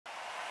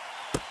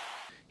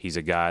He's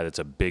a guy that's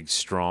a big,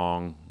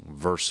 strong,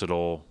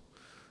 versatile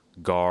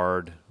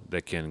guard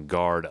that can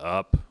guard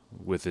up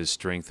with his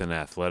strength and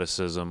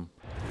athleticism.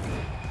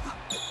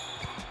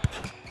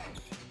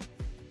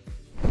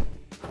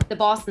 The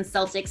Boston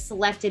Celtics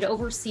selected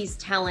overseas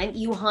talent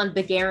Juhann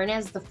Begarin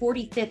as the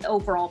 45th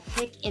overall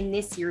pick in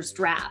this year's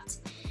draft.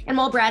 And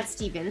while Brad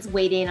Stevens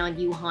weighed in on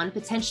Juhann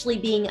potentially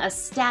being a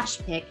stash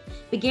pick,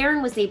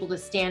 Begarin was able to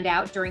stand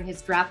out during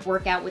his draft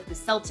workout with the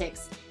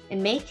Celtics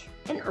and make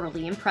an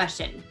early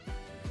impression.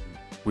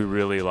 We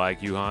really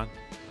like Juhann.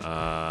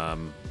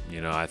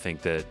 I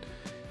think that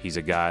he's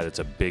a guy that's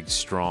a big,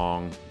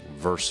 strong,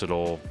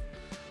 versatile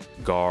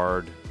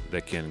guard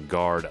that can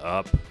guard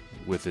up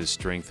with his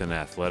strength and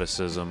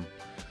athleticism.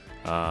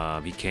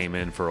 He came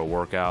in for a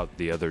workout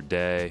the other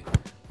day.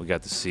 We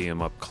got to see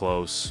him up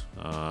close,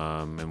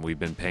 and we've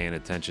been paying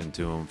attention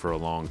to him for a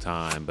long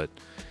time. But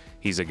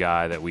he's a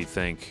guy that we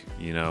think,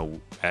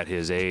 at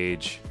his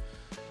age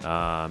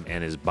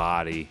and his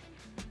body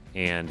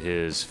and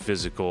his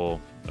physical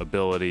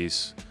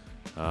abilities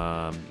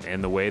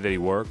and the way that he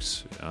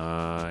works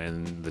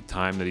and the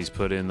time that he's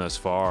put in thus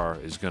far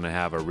is going to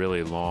have a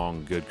really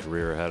long, good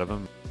career ahead of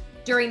him.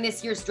 During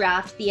this year's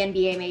draft, the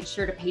NBA made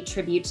sure to pay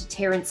tribute to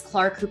Terrence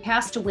Clarke, who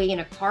passed away in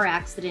a car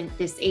accident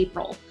this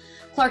April.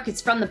 Clarke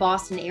is from the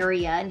Boston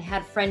area and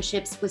had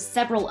friendships with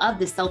several of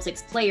the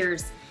Celtics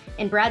players,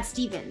 and Brad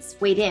Stevens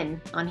weighed in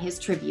on his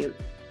tribute.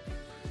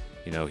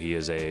 He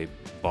is a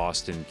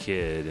Boston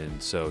kid,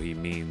 and so he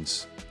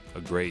means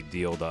a great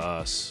deal to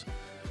us.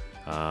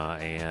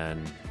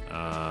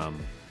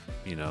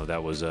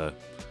 That was a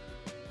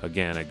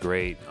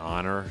great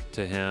honor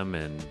to him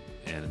and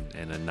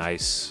a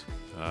nice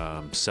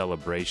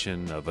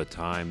celebration of a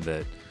time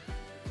that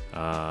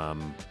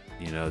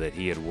that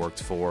he had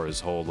worked for his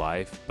whole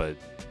life, but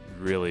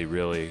really,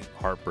 really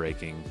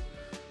heartbreaking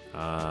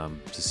to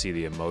see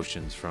the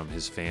emotions from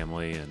his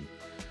family and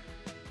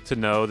to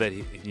know that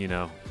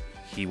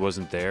he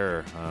wasn't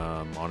there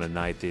on a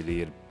night that he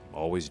had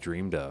always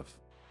dreamed of.